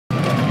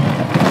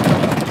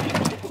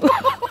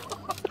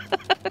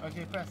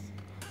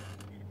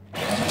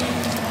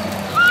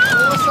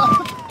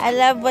I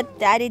love what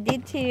Daddy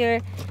did to your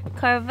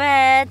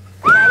Corvette.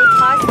 Daddy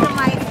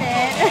customized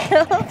it.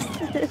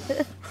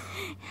 Oops.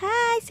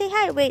 Hi, say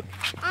hi. Wait,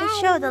 let's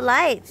show the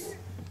lights.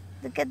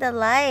 Look at the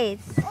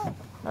lights.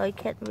 Oh, you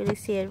can't really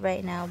see it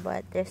right now,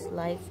 but there's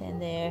lights in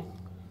there.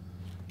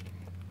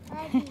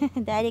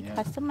 Daddy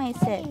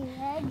customized it.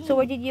 So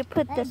where did you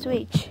put the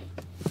switch?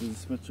 The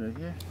switch right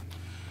here.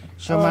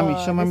 Show mommy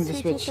the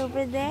switch. Is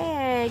over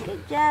there.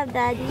 Good job,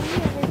 Daddy.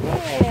 Over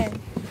there.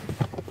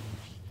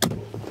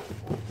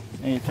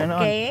 Hey, turn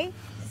on. Okay.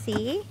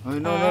 See? Oh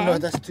no,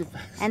 that's too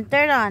fast. And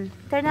turn on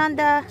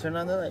the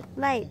light.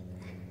 light.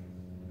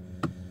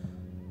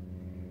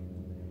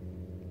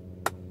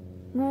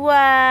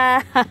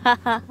 Wow.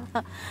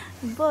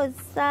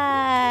 Both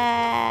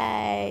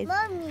sides.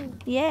 Mommy.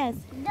 Yes.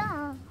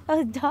 Dog.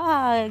 Oh,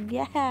 dog.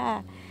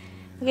 Yeah.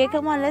 Okay,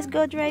 come on. Let's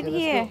go right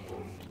here.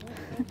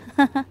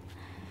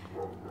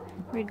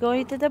 We're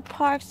going to the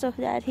park so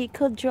that he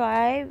could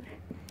drive.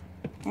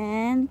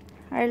 And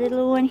our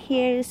little one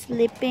here is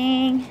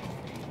sleeping.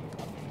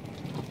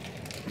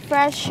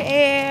 Fresh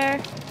air.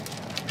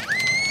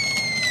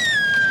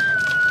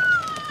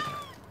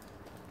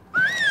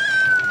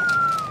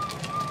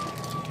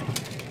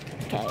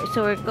 Okay,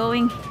 so we're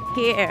going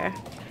here.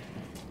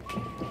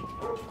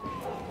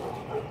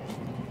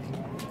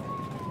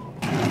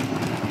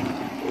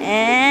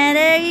 And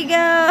there he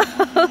goes.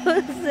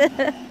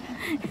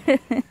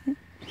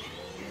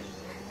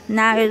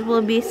 Now it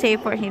will be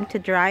safe for him to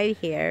drive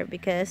here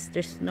because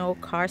there's no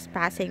cars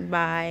passing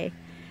by.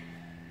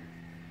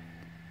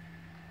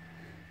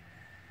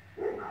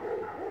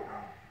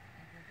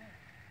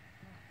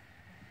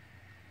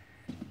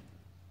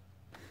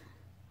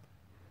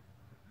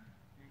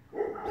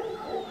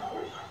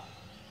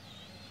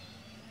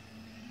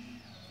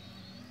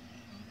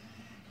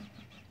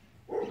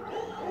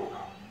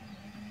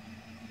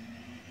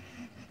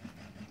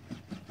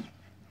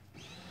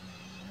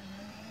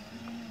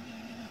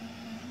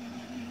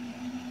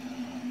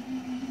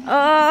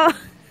 Oh!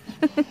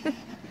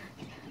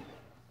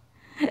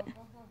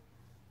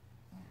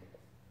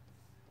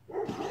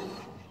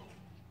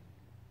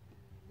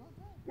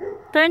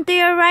 Turn to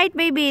your right,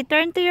 baby.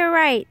 Turn to your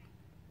right.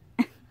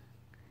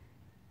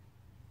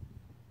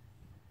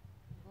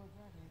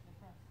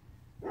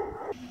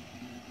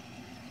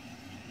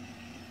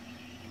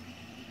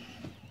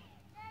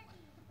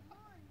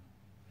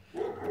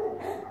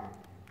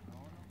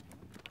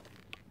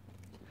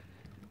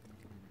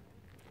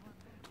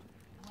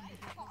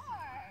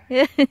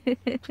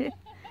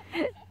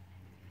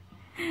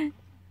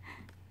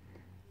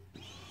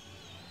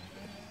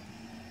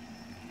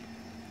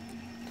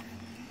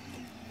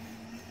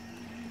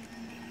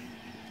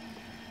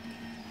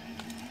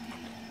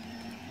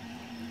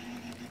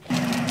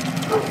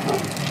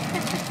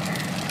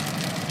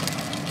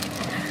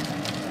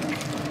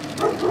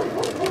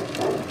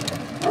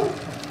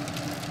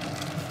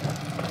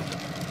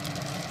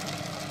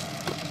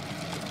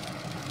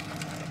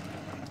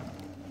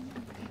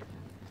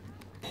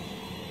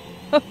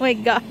 Oh my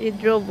God, you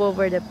drove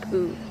over the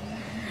poo.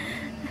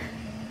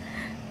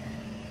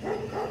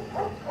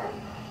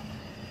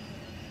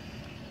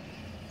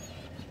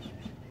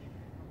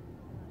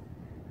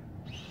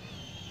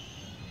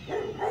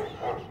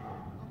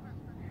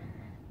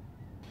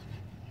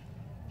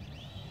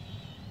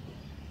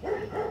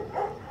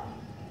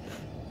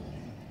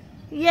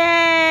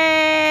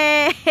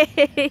 Yay!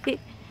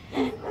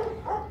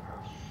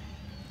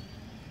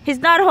 He's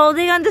not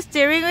holding on the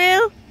steering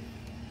wheel?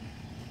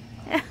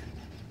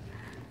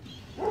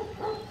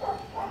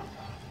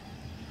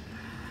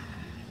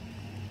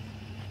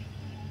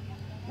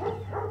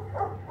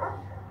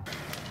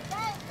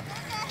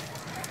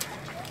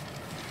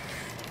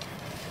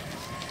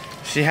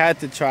 She had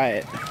to try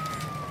it.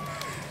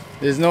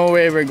 There's no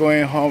way we're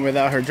going home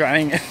without her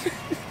trying it.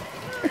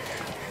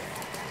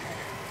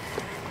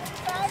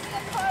 Driving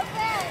a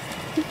Corvette.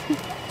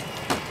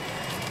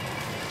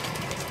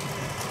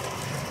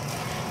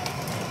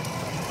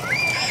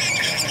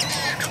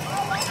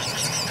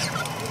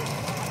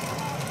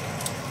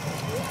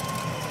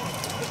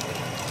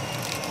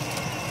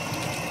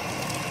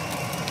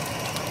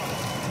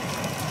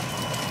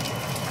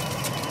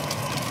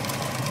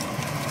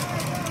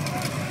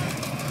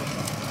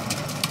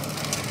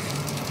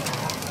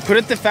 Put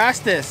it the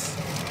fastest.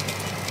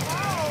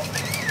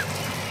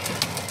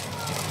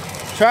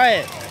 Try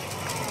it.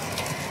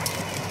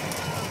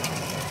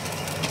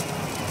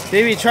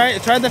 Baby,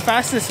 try the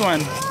fastest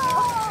one.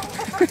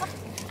 It's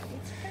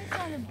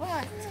on the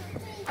butt.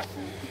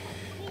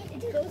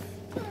 It goes.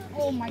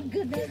 Oh my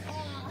goodness.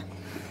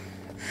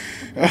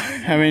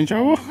 Having in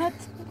trouble?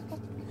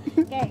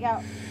 Okay,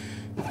 go.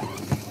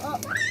 Oh.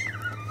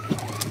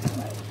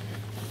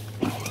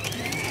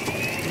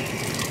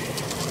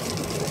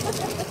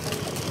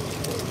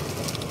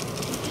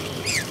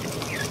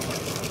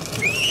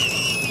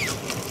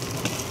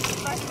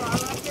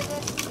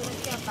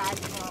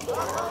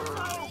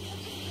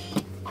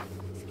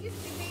 Excuse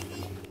me, baby.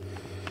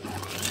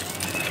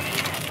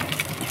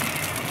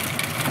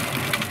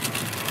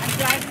 I'm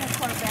driving a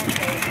Corvette,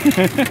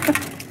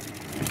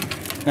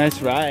 baby.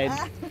 Nice ride.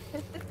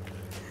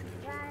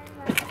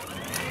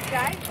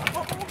 Drive?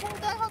 Oh,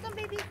 hold on,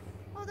 baby.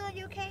 Hold on,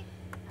 you okay?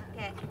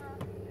 Okay.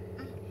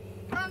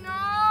 Oh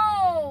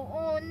no!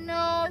 Oh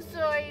no,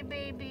 sorry,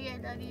 baby. I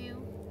love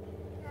you.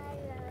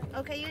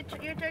 Okay,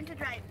 your turn to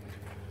drive.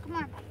 Come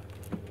on.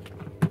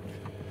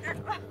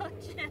 Oh,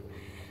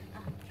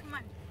 come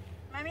on.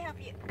 Let me help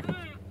you.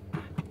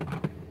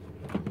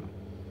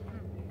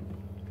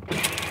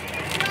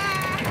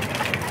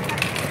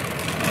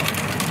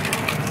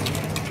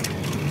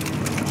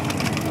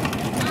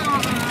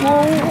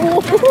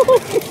 Whoa.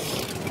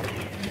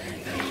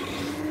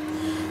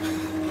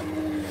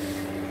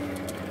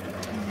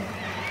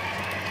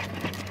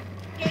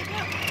 Okay, go.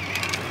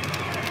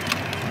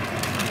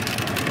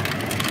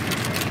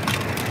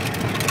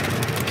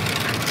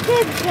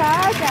 Good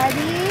job,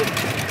 Daddy.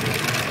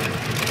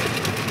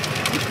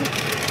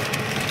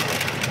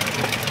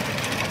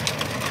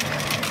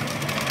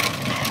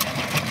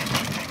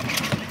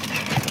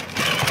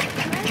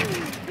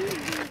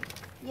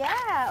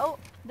 Yeah. Oh,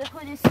 the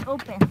hood is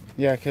open.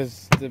 Yeah,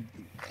 because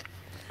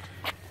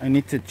I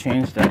need to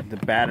change that. The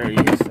battery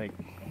is like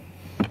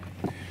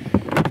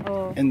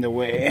in the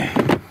way.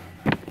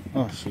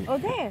 Oh shoot. Oh,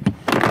 there.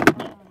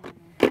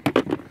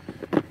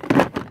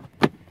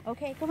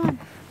 Okay, come on.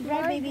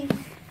 Drive, baby.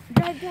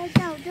 Drive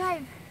now.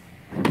 Drive.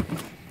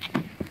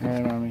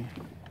 Alright, mommy.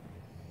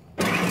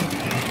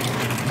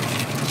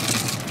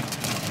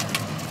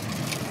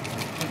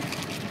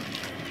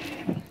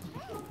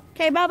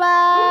 Okay,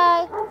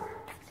 bye-bye.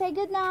 Say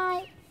good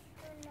night.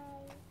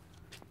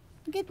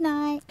 Good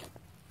night.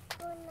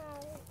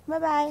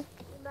 Bye-bye.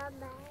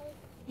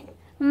 Bye-bye.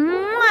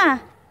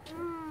 Mwah.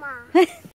 Mama.